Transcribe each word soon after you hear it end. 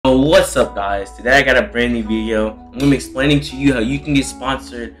What's up, guys? Today I got a brand new video. I'm gonna be explaining to you how you can get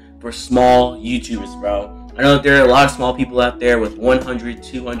sponsored for small YouTubers, bro. I know that there are a lot of small people out there with 100,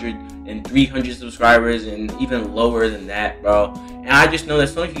 200, and 300 subscribers, and even lower than that, bro. And I just know that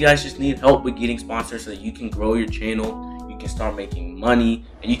some of you guys just need help with getting sponsored so that you can grow your channel, you can start making money,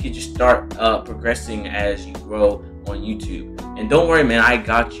 and you can just start progressing as you grow on YouTube. And don't worry, man, I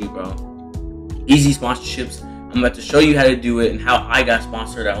got you, bro. Easy sponsorships. I'm about to show you how to do it and how I got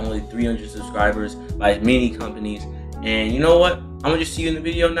sponsored at only 300 subscribers by many companies. And you know what? I'm gonna just see you in the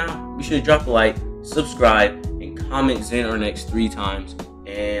video now. Be sure to drop a like, subscribe, and comment Zen or next 3 times.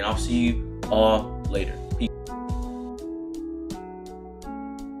 And I'll see you all later. Peace.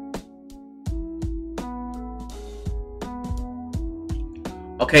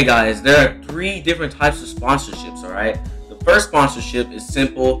 Okay, guys, there are 3 different types of sponsorships, alright? The first sponsorship is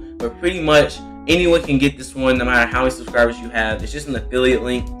simple, but pretty much anyone can get this one no matter how many subscribers you have. It's just an affiliate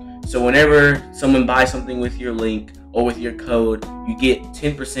link. So whenever someone buys something with your link or with your code, you get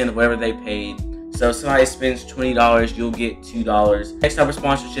 10% of whatever they paid. So if somebody spends $20, you'll get $2. Next type of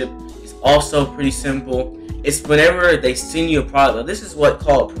sponsorship is also pretty simple. It's whenever they send you a product. Now, this is what's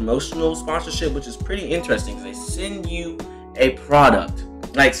called promotional sponsorship, which is pretty interesting because they send you a product.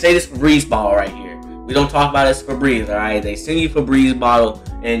 Like, say this Febreze bottle right here. We don't talk about this Febreze, alright? They send you a Febreze bottle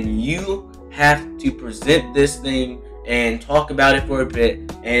and you have to present this thing and talk about it for a bit,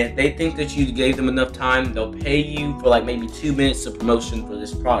 and if they think that you gave them enough time, they'll pay you for like maybe 2 minutes of promotion for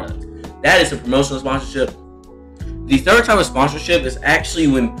this product. That is a promotional sponsorship. The third type of sponsorship is actually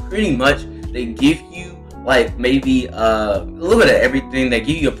when pretty much they give you like maybe a little bit of everything. They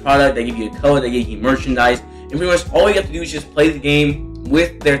give you a product, they give you a code, they give you merchandise, and pretty much all you have to do is just play the game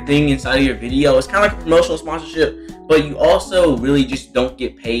with their thing inside of your video. It's kind of like a promotional sponsorship, but you also really just don't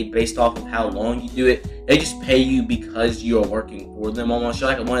get paid based off of how long you do it. They just pay you because you are working for them almost. You're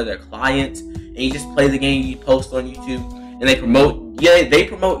like one of their clients, and you just play the game, you post on YouTube, and they promote. Yeah, they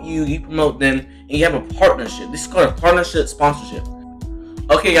promote you, you promote them, and you have a partnership. This is called a partnership sponsorship.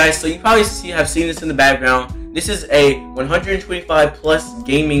 Okay, guys, so you probably have seen this in the background. This is a 125 plus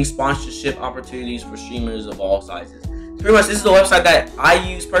gaming sponsorship opportunities for streamers of all sizes. Pretty much, this is a website that I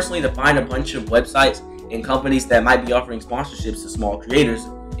use personally to find a bunch of websites and companies that might be offering sponsorships to small creators,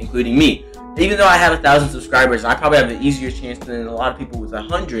 including me. Even though I have 1,000 subscribers, I probably have an easier chance than a lot of people with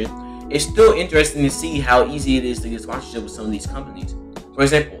 100. It's still interesting to see how easy it is to get sponsorship with some of these companies. For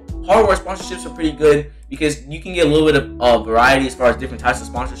example, hardware sponsorships are pretty good because you can get a little bit of variety as far as different types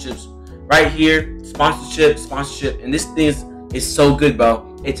of sponsorships. Right here, sponsorship, and this thing is so good,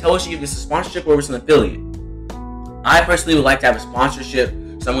 bro. It tells you if it's a sponsorship or if it's an affiliate. I personally would like to have a sponsorship,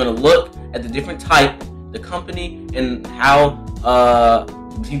 so I'm going to look at the different type, the company, and how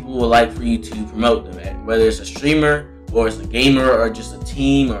people would like for you to promote them at, whether it's a streamer or it's a gamer or just a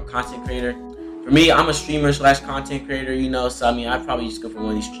team or a content creator. For me, I'm a streamer / content creator, you know, so I mean, I'd probably just go for one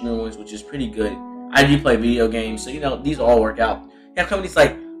of these streamer ones, which is pretty good. I do play video games, so you know, these all work out. You have companies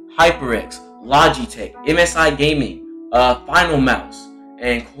like HyperX, Logitech, MSI Gaming, Final Mouse,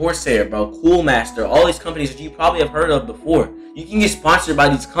 and Corsair, bro, Coolmaster, all these companies that you probably have heard of before. You can get sponsored by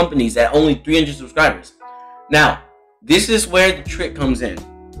these companies at only 300 subscribers. Now, this is where the trick comes in.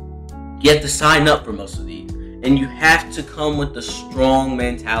 You have to sign up for most of these, and you have to come with a strong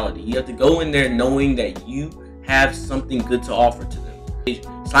mentality. You have to go in there knowing that you have something good to offer to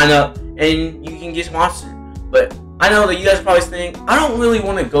them. Sign up, and you can get sponsored. But I know that you guys are probably saying, I don't really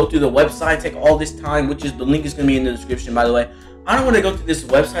want to go through the website, take all this time, which is the link is going to be in the description, by the way. I don't want to go through this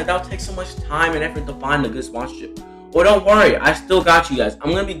website. That'll take so much time and effort to find a good sponsorship. Well, don't worry. I still got you guys.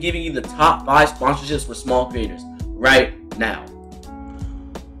 I'm going to be giving you the top 5 sponsorships for small creators right now.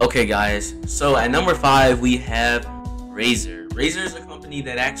 Okay, guys. So at number 5, we have Razer. Razer is a company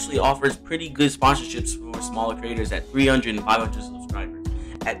that actually offers pretty good sponsorships for smaller creators at 300 and 500 subscribers.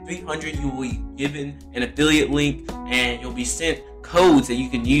 At 300, you will be given an affiliate link and you'll be sent codes that you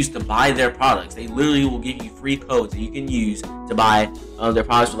can use to buy their products. They literally will give you free codes that you can use to buy their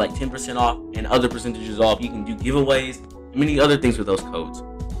products for like 10% off and other percentages off. You can do giveaways and many other things with those codes.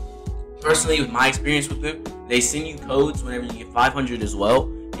 Personally, with my experience with them, they send you codes whenever you get 500 as well,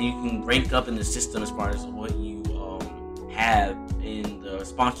 and you can rank up in the system as far as what you have in the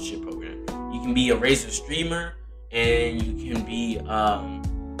sponsorship program. You can be a Razer streamer, and you can be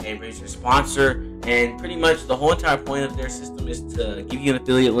a Razer sponsor, and pretty much the whole entire point of their system is to give you an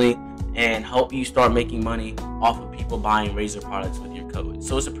affiliate link and help you start making money off of people buying Razer products with your code.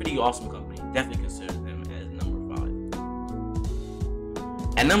 So it's a pretty awesome company. Definitely consider them as number 5.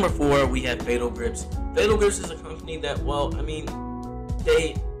 At number 4, we have Fatal Grips. Fatal Grips is a company that, well, I mean,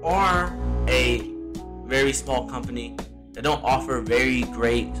 they are a very small company. They don't offer very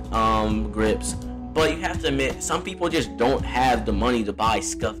great grips, but you have to admit some people just don't have the money to buy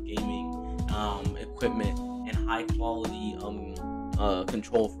scuff gaming equipment and high quality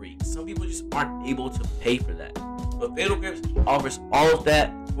control freaks. Some people just aren't able to pay for that. But Fatal Grips offers all of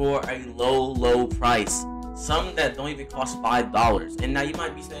that for a low price. Some that don't even cost $5. And now you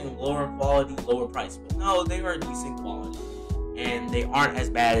might be saying lower quality, lower price, but no, they are decent quality, and they aren't as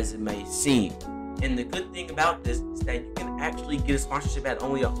bad as it may seem. And the good thing about this is that you can actually get a sponsorship at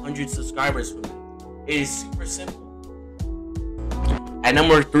only 100 subscribers from them. It is super simple. At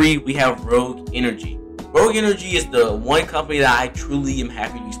number 3, we have Rogue Energy. Rogue Energy is the one company that I truly am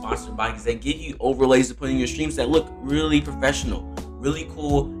happy to be sponsored by, because they give you overlays to put in your streams that look really professional, really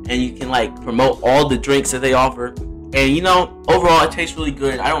cool, and you can like promote all the drinks that they offer. And you know, overall it tastes really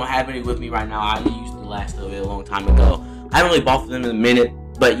good. I don't have any with me right now. I used the last of it a long time ago. I haven't really bought for them in a minute,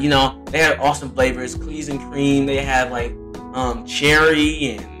 but you know, they have awesome flavors, cookies and cream. They have like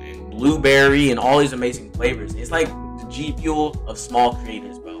cherry and blueberry and all these amazing flavors. It's like the G Fuel of small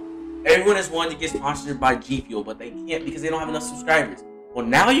creators, bro. Everyone has wanted to get sponsored by G Fuel, but they can't because they don't have enough subscribers. Well,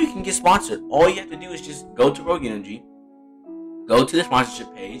 now you can get sponsored. All you have to do is just go to Rogue Energy, go to the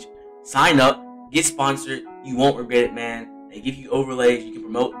sponsorship page, sign up, get sponsored. You won't regret it, man. They give you overlays. You can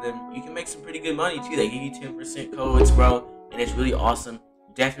promote them. You can make some pretty good money, too. They give you 10% codes, bro, and it's really awesome.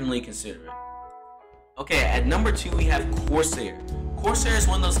 Definitely consider it. Okay, at number 2, we have Corsair. Corsair is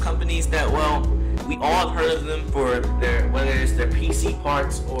one of those companies that, well, we all have heard of them for their, whether it's their PC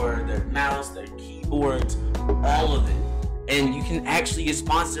parts or their mouse, their keyboards, all of it. And you can actually get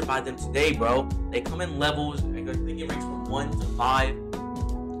sponsored by them today, bro. They come in levels. I think it ranks from 1 to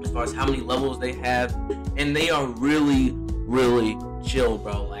 5 as far as how many levels they have. And they are really chill,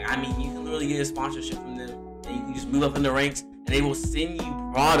 bro. Like, I mean, you can literally get a sponsorship from them, and you can just move up in the ranks, and they will send you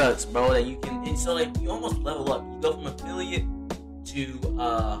products, bro, that you can. And so, like, you almost level up. You go from affiliate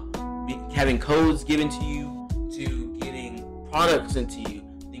to having codes given to you, to getting products into you,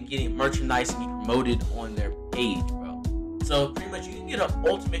 then getting merchandise and be promoted on their page, bro. So pretty much you can get an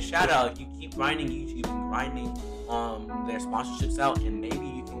ultimate shout out if you keep grinding YouTube and grinding their sponsorships out, and maybe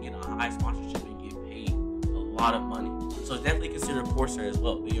you can get a high sponsorship and get paid a lot of money. So definitely consider Corsair as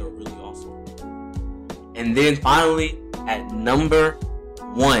well. They are really awesome. And then finally, at number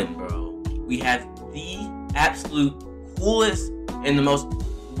 1, bro, we have the absolute coolest and the most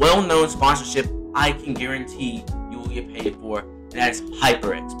well-known sponsorship I can guarantee you will get paid for, and that's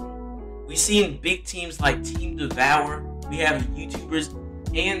HyperX, bro. We've seen big teams like Team Devour. We have YouTubers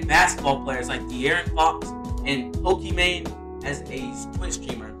and basketball players like De'Aaron Fox and Pokimane as a Twitch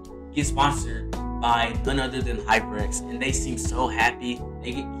streamer get sponsored by none other than HyperX, and they seem so happy.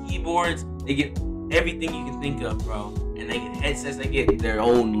 They get keyboards, they get everything you can think of, bro, and they get headsets, they get their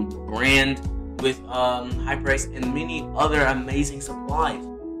own brand with HyperX and many other amazing supplies.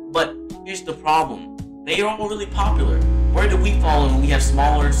 But here's the problem. They are all really popular. Where do we fall in when we have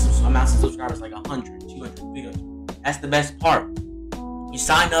smaller amounts of subscribers, like 100, 200, 300? That's the best part. You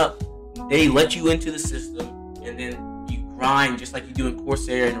sign up, they let you into the system, and then you grind just like you do in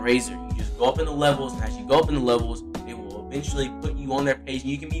Corsair and Razer. You just go up in the levels, and as you go up in the levels, they will eventually put you on their page,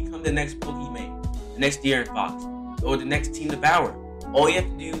 and you can become the next Pokimane, the next De'Aaron Fox, or the next Team Devour. All you have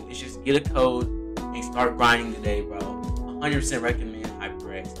to do is just get a code and start grinding today, bro. 100% recommend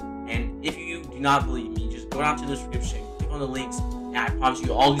HyperX. And if you do not believe me, just go down to the description, click on the links, and I promise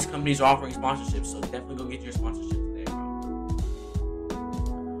you all these companies are offering sponsorships, so definitely go get your sponsorship today, bro.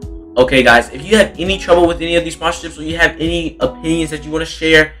 Okay, guys, if you have any trouble with any of these sponsorships, or you have any opinions that you want to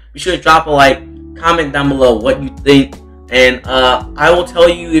share, be sure to drop a like, comment down below what you think, and I will tell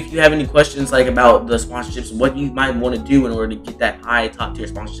you if you have any questions like about the sponsorships, what you might want to do in order to get that high top tier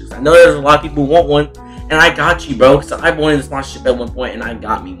sponsorships. I know there's a lot of people who want one, and I got you, bro, because I wanted a sponsorship at one point, and I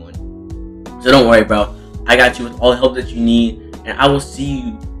got me one. So don't worry, bro. I got you with all the help that you need, and I will see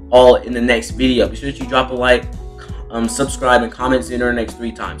you all in the next video. Be sure that you drop a like, subscribe, and comment in our next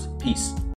 3 times. Peace.